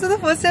me. Also the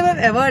first time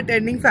I'm ever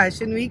attending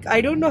fashion week. I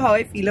don't know how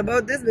I feel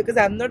about this because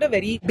I'm not a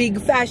very big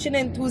fashion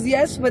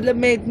enthusiast. मतलब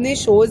मैं इतने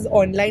shows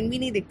online भी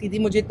नहीं देखती थी,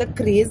 मुझे इतना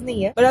craze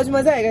नहीं है, पर आज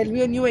मजा आएगा. It'll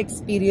be a new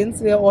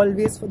experience. We are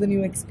always for the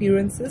new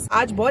experiences.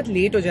 आज बहुत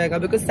late हो जाएगा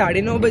because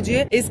 9:30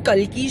 बजे is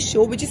Kalki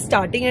show which is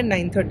starting at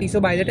 9:30.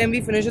 So by the time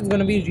we finish it's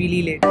gonna be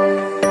really late.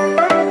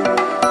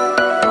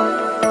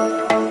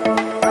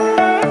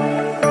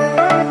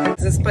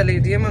 This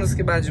Palladium और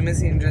उसके बाजू में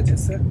St.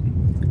 Regis है.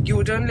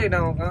 यू टर्न लेना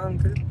होगा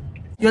uncle.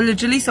 You're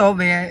literally so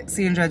where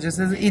St. Regis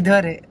is.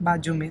 इधर है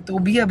बाजू में, तो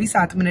भी अभी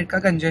 7 मिनट का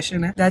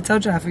कंजेशन है. That's how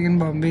traffic in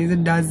Bombay is.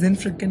 It doesn't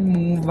freaking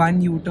move.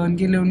 One U-turn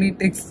के लिए only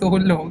takes so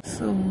long.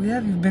 So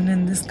yeah, we've been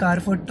in this car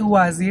for 2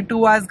 hours. ये 2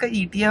 hours का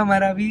ETA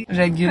हमारा भी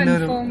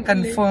रेगुलर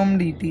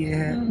confirmed ETA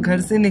है.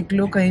 घर से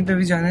निकलो कहीं पे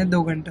भी जाना है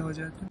 2 घंटा हो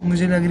जाता है.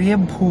 मुझे लग रही है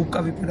भूख,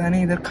 अभी पता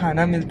नहीं इधर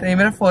खाना मिलता है.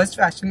 मेरा फर्स्ट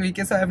फैशन वीक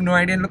है, so I have no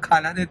idea लोग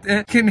खाना देते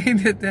हैं कि नहीं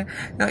देते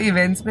हैं.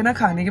 इवेंट्स पे ना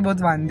खाने के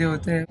बहुत वांदे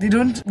होते हैं. They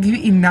don't give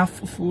enough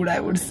food,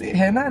 I would say,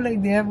 है ना.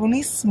 Like they have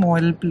only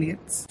small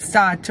plates,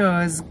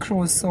 starters,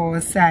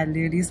 croissant,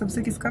 salad. ये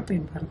सबसे किसका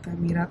पेट भरता है?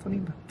 मेरा तो नहीं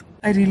भरता.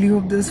 I really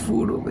hope there's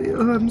food over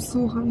here. I'm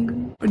so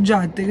hungry. और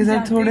जाते के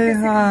साथ थोड़े,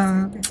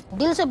 हाँ,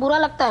 दिल से बुरा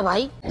लगता है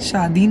भाई.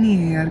 शादी नहीं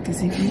है यार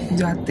किसी की,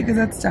 जाते के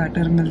साथ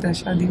स्टार्टर मिलता है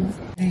शादी में.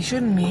 They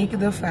should make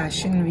the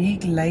fashion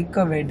week like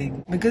a wedding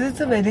because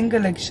it's a wedding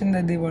collection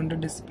that they want to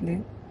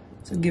display.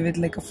 So give it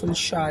like a full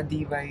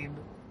shadi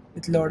vibe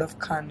with lot of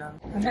khana.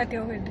 At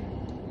your wedding.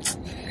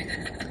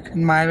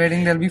 In my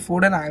wedding there'll be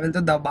food and I will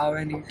to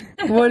dabao and eat.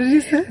 What did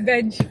you say?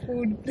 Veg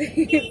food,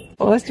 please.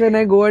 First when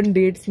I go on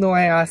dates, no,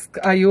 I ask,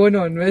 are you a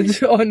non-veg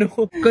or no?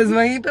 Because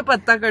वहीं पे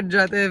पत्ता cut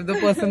जाता है. If the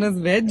person is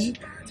veg,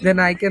 then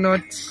I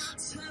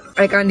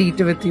can't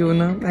eat with you,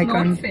 no? I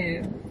can't.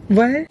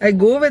 Why? I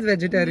go with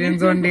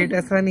vegetarians on date.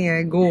 ऐसा नहीं है.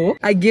 I go.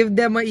 I give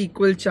them a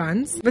equal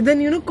chance. But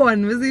then you know,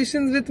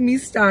 conversations with me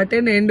start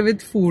and end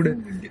with food.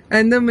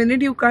 And the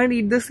minute you can't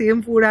eat the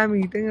same food I'm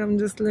eating, I'm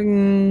just like,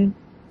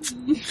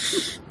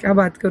 क्या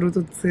बात करूँ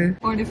तुझसे?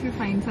 Or if you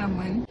find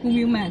someone whom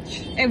you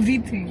match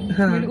everything,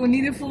 but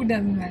only the food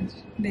doesn't match,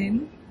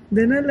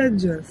 then I'll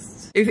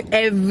adjust. If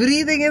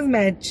everything is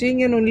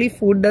matching and only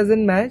food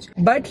doesn't match,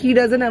 but he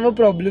doesn't have a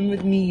problem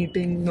with me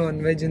eating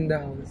non-veg in the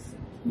house.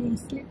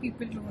 Mostly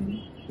people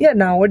don't. Yeah,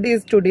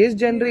 nowadays, today's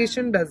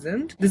generation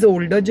doesn't. This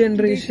older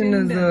generation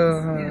is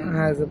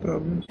has a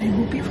problem. I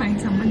hope you find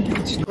someone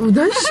rich.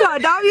 Udhar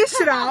shut up, ये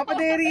श्राप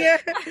दे रही है.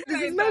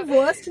 This is my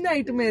worst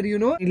nightmare, you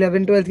know.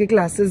 11th, 12th के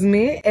classes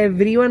में,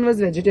 everyone was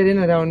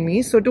vegetarian around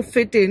me. So to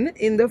fit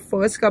in the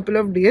first couple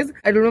of days,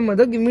 I told my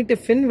mother, give me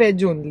tiffin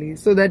veg only,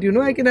 so that you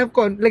know I can have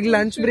like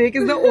lunch break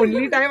is the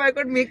only time I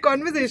could make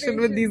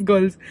conversation with these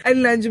girls.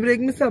 And lunch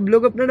break में सब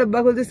लोग अपना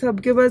डब्बा खोलते,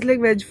 सबके पास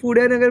like veg food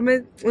है, अगर मैं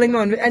like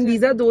non-veg, and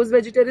these are those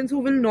vegetarians who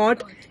will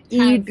not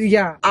eat.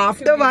 Yeah.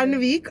 After 1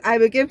 week, I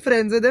became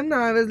friends with them.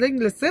 Now I was like,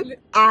 listen,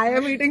 I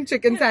am eating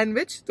chicken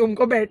sandwich.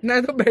 तुमको बैठना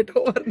है तो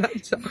बैठो वरना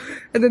जाओ.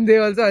 And then they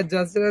also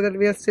adjusted that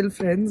we are still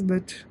friends,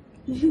 but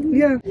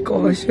yeah.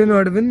 Gosh, we're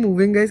not even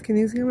moving, guys. Can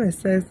you see हम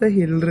ऐसा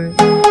हिल रहे?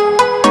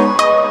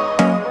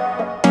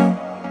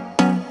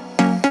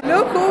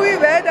 Look who we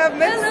met. I've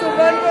met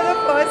Suman for the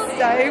first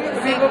time.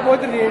 We were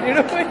both rated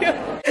over here.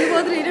 We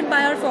both rated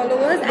by our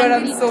followers. But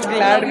I'm so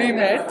glad we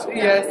met.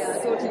 Yes. Yeah,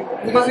 totally.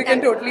 Because we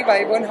can totally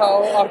vibe on how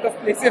out of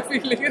place you're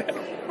feeling.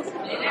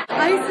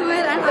 I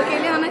swear, and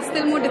Akele Hana is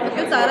still more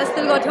difficult. Sarah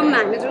still got her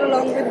manager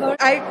along with her.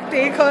 I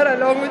take her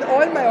along with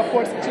all my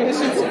awkward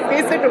situations.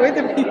 Face it with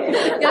me.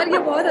 यार ये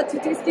बहुत अच्छी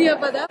चीज की है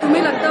पता है.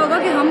 हमें लगता होगा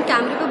कि हम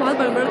कैमरे पे बहुत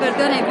बड़बड़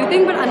करते हैं और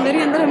एवरीथिंग, बट अंदर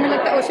ही अंदर हमें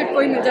लगता है ओ शिट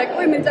कोई मिल जाए,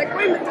 कोई मिल जाए,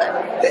 कोई मिल जाए.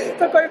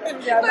 तो कोई मिल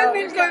गया. कोई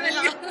मिल गया.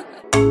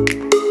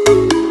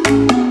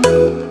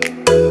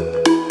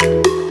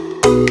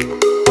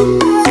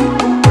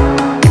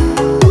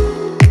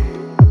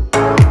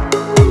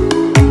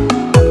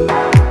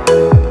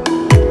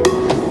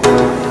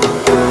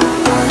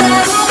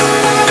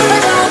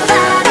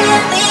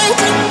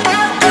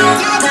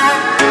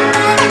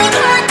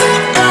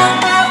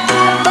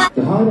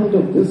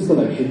 This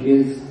collection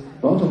is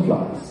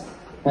butterflies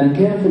and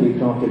carefully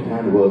crafted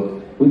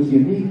handwork with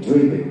unique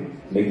draping,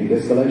 making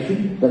this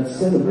collection that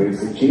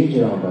celebrates the change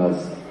around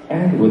us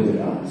and within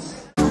us.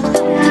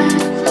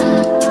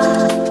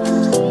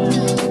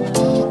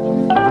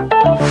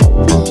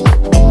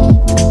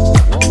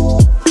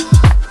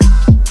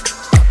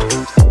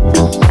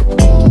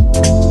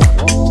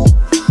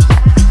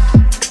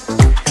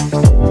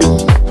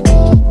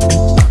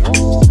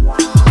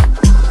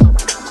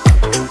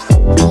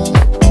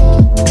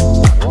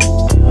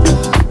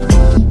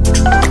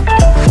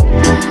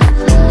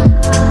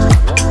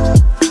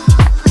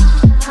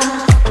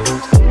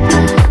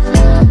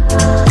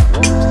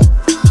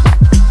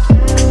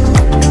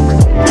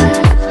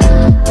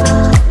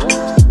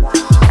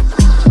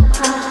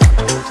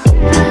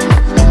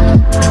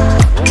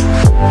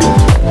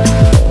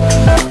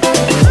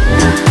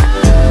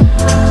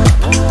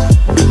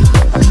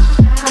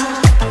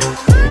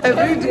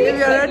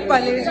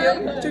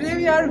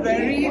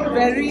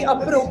 Very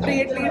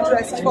appropriately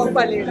dressed for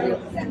Palladium.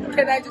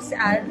 Can I just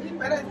add?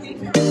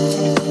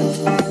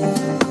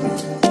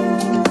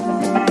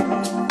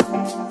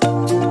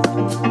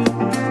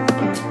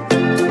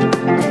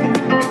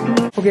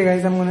 Okay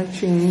guys, I'm gonna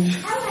change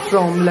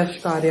from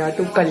Lashkarya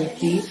to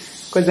Kalki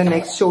because the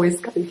next show is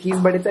Kalki's,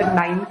 but it's at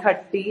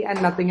 9:30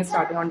 and nothing is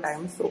starting on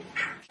time. So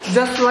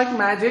just like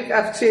magic,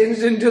 I've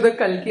changed into the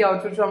Kalki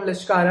outfit from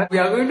Lashkarya. We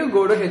are going to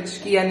go to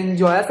Hichki and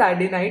enjoy a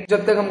Saturday night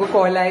जब तक हमको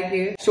call आए कि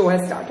show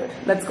has started.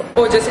 Let's go.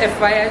 Oh, just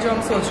FYI, जो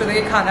हम सोच रहे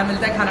थे कि खाना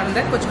मिलता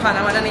है, कुछ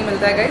खाना वाना नहीं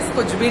मिलता है guys.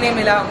 कुछ भी नहीं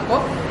मिला हमको.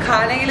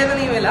 खाने के लिए तो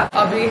नहीं मिला.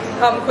 अभी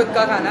हम खुद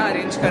का खाना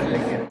अरेंज कर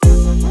लेंगे.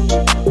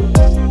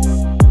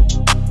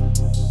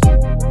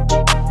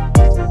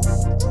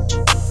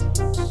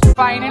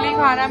 Finally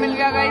खाना मिल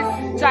गया guys.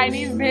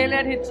 Chinese भेल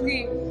at Hichki.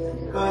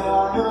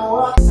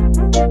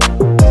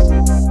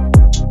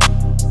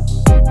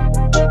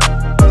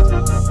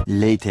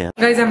 Later.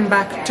 Guys, I'm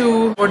back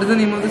to, what is the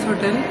name of this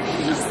hotel?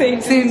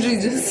 St.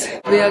 Regis.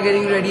 We are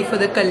getting ready for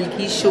the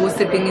Kalki show,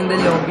 sitting in the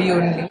lobby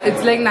only.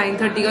 It's like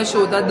 9:30 का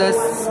show था, 10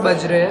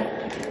 बज रहे हैं.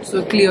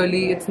 So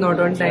clearly it's not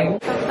on time.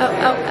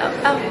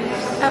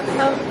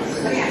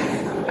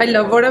 I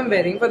love what I'm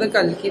wearing for the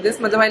Kalki.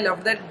 I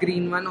love that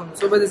green one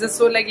also, but this is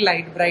so like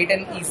light, bright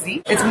and easy.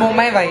 It's more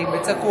my vibe.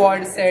 It's a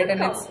quad set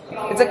and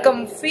it's a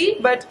comfy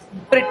but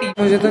pretty.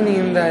 मुझे तो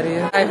नींद आ रही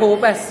है. I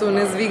hope as soon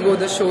as we go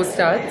the show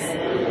starts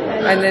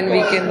and then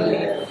we can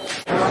leave.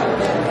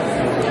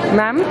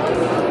 Ma'am?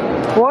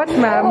 What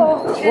ma'am? Oh,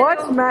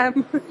 what ma'am?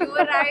 You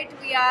were right,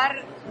 we are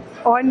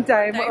on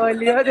time,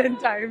 earlier than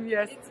time,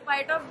 yes. in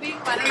spite of being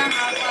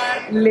 1.5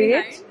 hours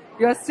Late?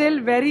 You're still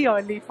very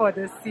early for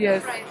this,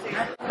 yes.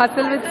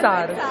 Hustle with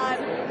Sar.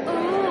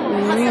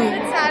 Hustle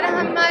with Sarah,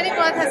 वाली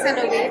बहुत हसन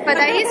हो गई।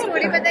 बताइए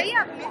story बताइए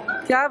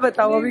आपने। क्या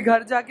बताओ, अभी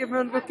घर जाके मैं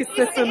उनको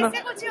किससे सुना।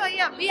 कुछ हुई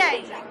अभी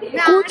आई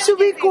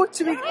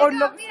कुछ भी और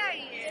लोग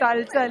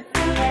चल चल।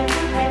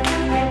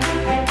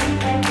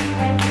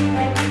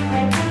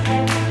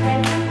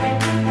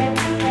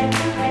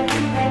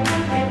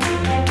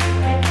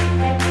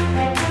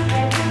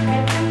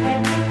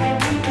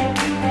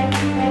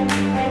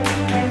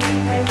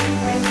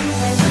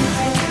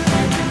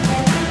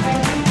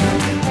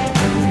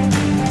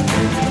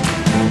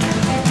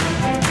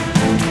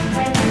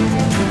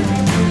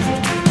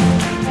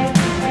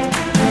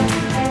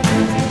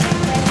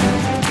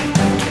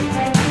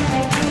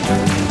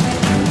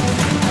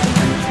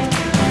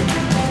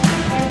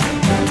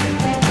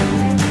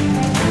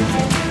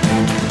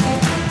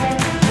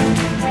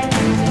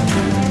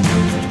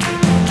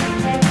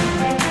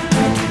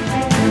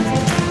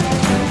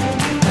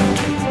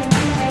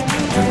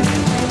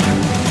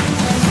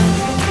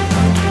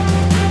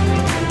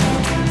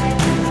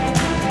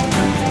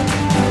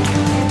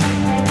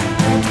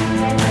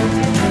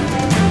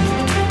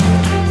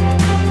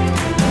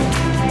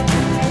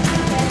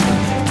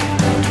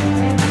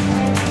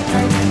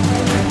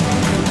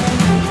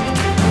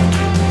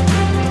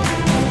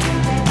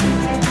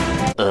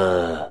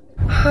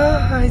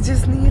 I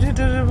just needed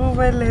to remove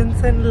my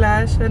lens and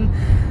lash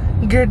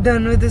and get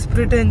done with this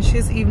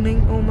pretentious evening.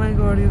 Oh my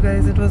god, you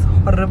guys, it was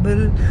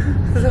horrible.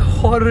 It was a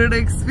horrid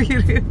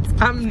experience.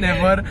 I'm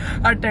never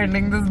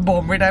attending this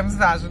Bombay Times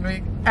Fashion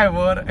Week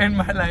ever in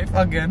my life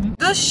again.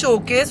 The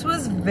showcase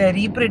was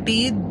very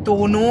pretty.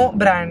 दोनों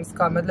brands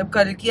का मतलब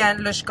कल की and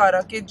लश्कारा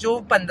के जो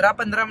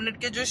 15-15 minute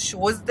के जो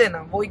shows थे ना,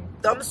 वो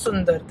एकदम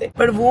सुंदर थे.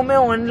 पर वो मैं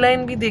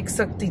ऑनलाइन भी देख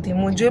सकती थी.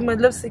 मुझे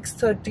मतलब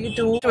 6:30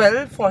 to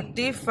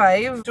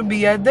 12:45 to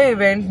be at the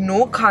event. No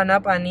खाना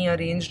पानी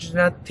arranged,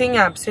 nothing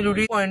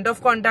absolutely. Point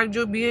of contact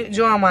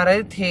जो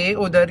हमारे थे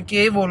उधर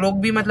के, वो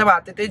लोग भी मतलब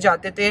आते थे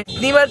जाते थे.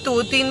 इतनी बार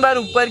 2-3 बार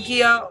ऊपर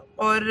किया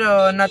और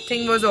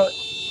nothing was all.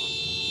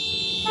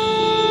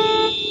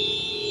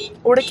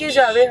 उड़ के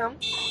जावे हम.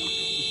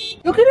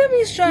 Look at him,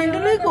 he's trying to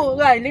like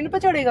island पे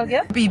चढ़ेगा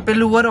क्या?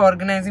 People who were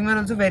organizing were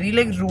also very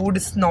like rude,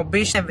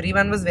 snobbish.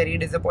 Everyone was very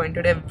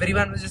disappointed.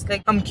 Everyone was just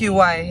like, हम क्यों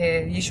आए हैं?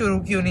 ये शुरू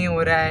क्यों नहीं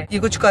हो रहा है? ये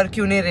कुछ कर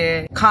क्यों नहीं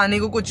रहे? खाने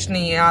को कुछ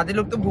नहीं है. आधे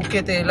लोग तो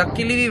भूखे थे.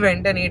 Luckily we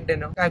went and ate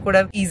dinner. I could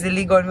have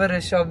easily gone for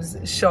Rishabh's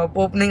shop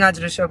opening.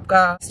 आज ऋषभ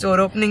का store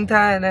opening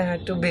था and I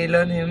had to bail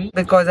on him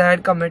because I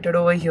had committed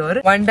over here.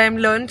 One time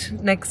learned,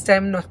 next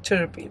time not to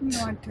repeat.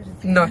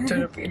 Not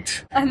to repeat.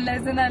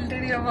 Unless and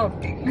until you're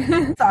walking.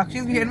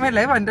 Sakshi's behind my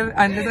life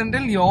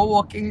until you're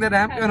walking the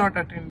ramp, you're not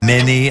attending.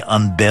 Many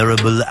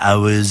unbearable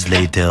hours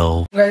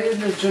later. Guys, it's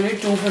literally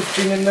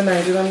 2:15 in the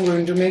night and I'm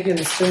going to make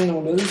instant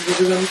noodles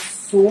because I'm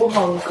so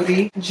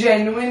hungry.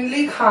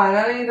 Genuinely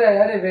खाना नहीं था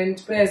यार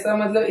event पे. ऐसा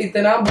मतलब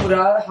इतना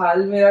बुरा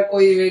हाल मेरा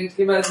कोई event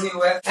के बाद नहीं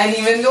हुआ है.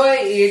 And even though I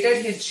ate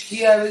at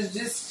Hitchki, I was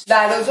just,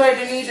 that also I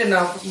didn't eat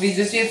enough. We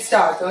just ate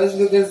starters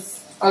because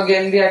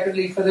again we had to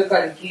leave for the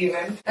Kalki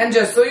event. And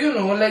just so you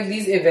know, like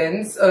these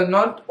events,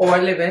 not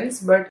all events,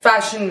 but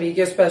Fashion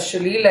Week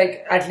especially,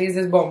 like at least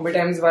this Bombay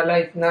Times wala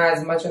itna,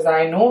 as much as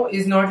I know,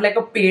 is not like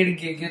a paid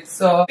gig. It's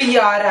a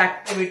PR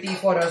activity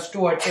for us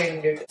to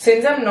attend it.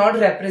 Since I'm not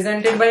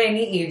represented by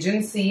any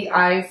agency,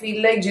 I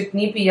feel like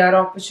jitni PR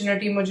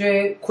opportunity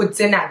mujhe khud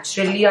se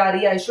naturally aa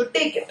rahi, I should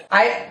take it.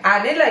 I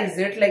analyze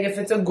it, like if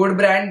it's a good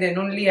brand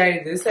then only I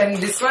this. And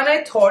this one I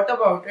thought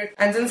about it.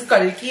 And since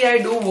Kalki I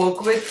do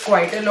work with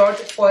quite a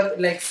lot for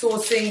like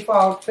sourcing for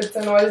outfits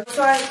and all,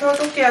 so I thought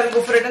okay, I'll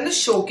go for it. And the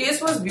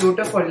showcase was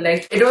beautiful.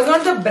 Like it was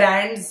not the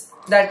brands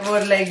that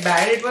were like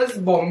bad, it was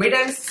Bombay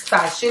Times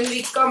Fashion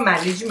Week ka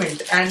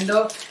management and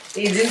the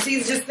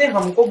agencies just ne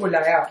humko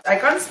bulaya. I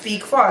can't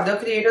speak for other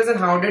creators and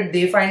how did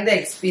they find the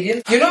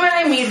experience. You know, when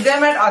I meet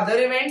them at other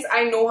events,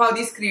 I know how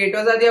these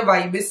creators are, their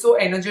vibe is so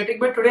energetic,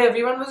 but today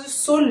everyone was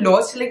just so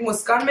lost. Like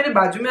Muskan मेरे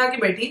बाजू में आके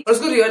बैठी और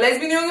उसको realize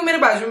भी नहीं होगा मेरे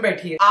बाजू में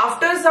बैठी है.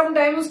 After some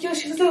time उसकी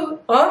she was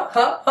like,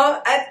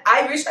 and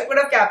I wish I could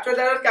have captured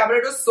that on camera.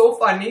 It was so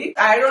funny.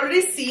 I had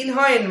already seen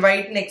her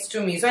invite next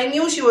to me, so I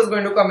knew she was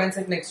going to come and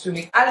sit next to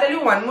me. I'll tell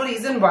you one more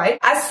reason why.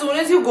 As soon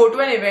as you go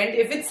to an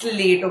event, if it's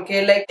late,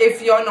 okay, like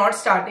if you're not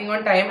starting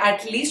on time,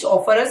 at least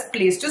offer us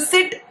place to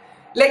sit.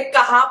 Like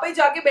कहाँ पे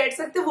जाके बैठ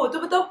सकते वो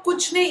तो बताओ.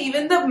 कुछ नहीं.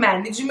 Even the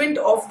management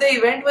of the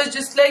event was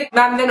just like,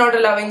 ma'am they're not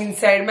allowing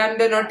inside, ma'am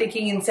they're not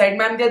taking inside,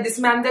 ma'am they're this,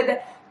 ma'am they're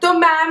that. तो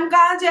मैम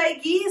कहाँ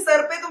जाएगी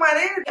सर पे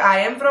तुम्हारे. I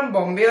am from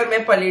Bombay और मैं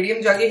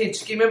Palladium जाके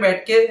हिचकी में बैठ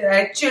के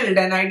I chilled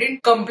and I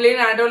didn't complain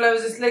at all. I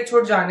was just like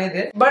छोड़ जाने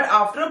दे. But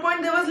after a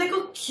point there was like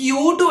a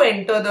queue to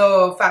enter the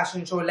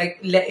fashion show.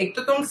 Like एक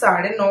तो तुम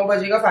 9:30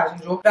 बजे का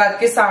fashion show रात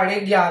के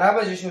 11:30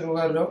 बजे शुरू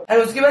कर रहे हो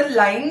and उसके बाद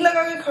लाइन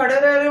लगा के खड़े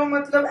रह रहे हो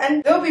मतलब.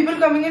 And there were people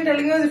coming and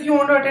telling us if you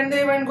want to attend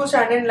the event go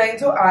stand in line.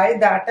 So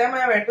that time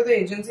I went to the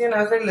agency and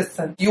I was like,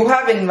 listen, you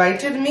have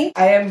invited me,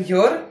 I am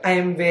here, I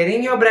am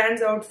wearing your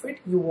brand's outfit,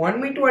 you want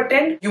me to to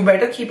attend, you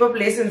better keep a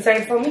place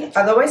inside for me.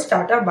 Otherwise,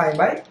 tata, bye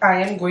bye. I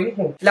am going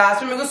home.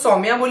 Last में मेरे को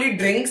सौम्या बोली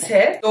drinks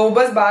है, तो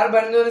बस बार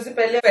बंद होने से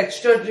पहले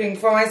fetched a drink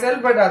for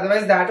myself. But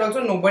otherwise, that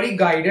also nobody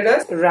guided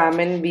us.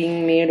 Ramen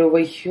being made over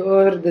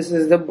here. This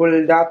is the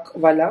bulldog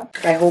wala.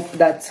 I hope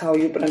that's how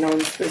you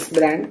pronounce this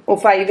brand. Oh,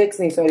 5x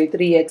नहीं, sorry,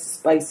 3x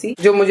spicy.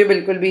 जो मुझे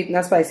बिल्कुल भी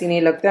इतना spicy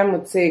नहीं लगता है,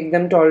 मुझसे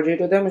एकदम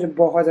tolerate होता है, मुझे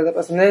बहुत ज्यादा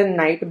पसंद है.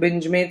 Night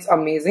binge में it's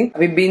amazing.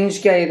 अभी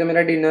binge क्या है, तो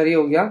मेरा dinner ही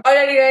हो गया.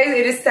 Alrighty guys,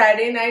 it is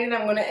Saturday night and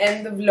I'm gonna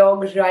end the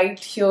vlog right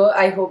here.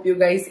 I hope you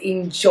guys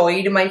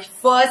enjoyed my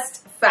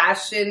first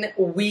fashion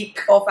week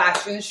or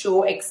fashion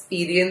show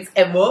experience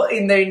ever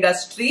in the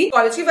industry.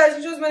 College की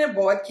fashion shows मैंने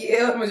बहुत किए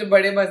और मुझे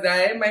बड़े मजा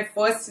आए. My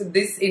first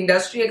this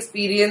industry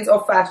experience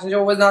of fashion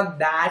show was not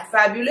that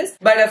fabulous,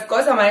 but of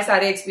course हमारे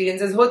सारे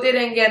experiences होते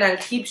रहेंगे and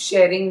I'll keep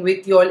sharing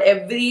with you all.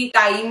 Every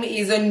time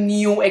is a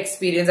new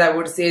experience. I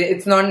would say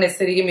it's not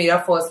necessary कि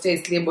मेरा first है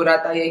इसलिए बुरा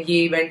था या ये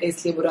event है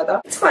इसलिए बुरा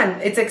था. It's fun.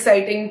 It's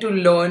exciting to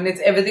learn.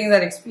 It's everything's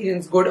an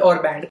experience, good or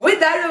bad.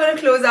 With that, we're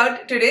gonna close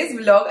out today's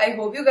vlog. I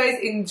hope you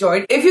guys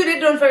enjoyed. If you did,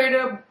 don't forget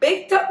a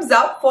big thumbs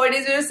up. For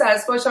today's video,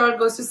 Saraswat shout out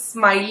goes to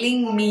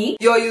Smiling Me.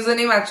 Your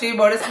username actually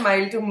brought a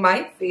smile to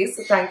my face.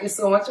 So thank you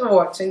so much for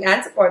watching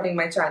and supporting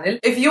my channel.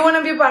 If you want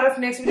to be a part of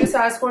next video,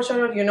 Saraswat shout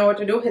out, you know what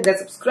to do. Hit that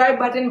subscribe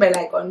button, bell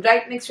icon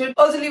right next to it.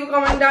 Also leave a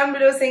comment down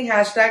below saying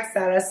hashtag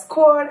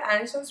SarahSquad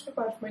and show us to be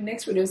part of my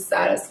next video,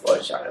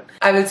 Saraswat shout out.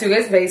 I will see you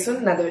guys very soon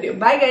in another video.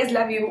 Bye guys,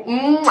 love you.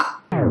 Mwah.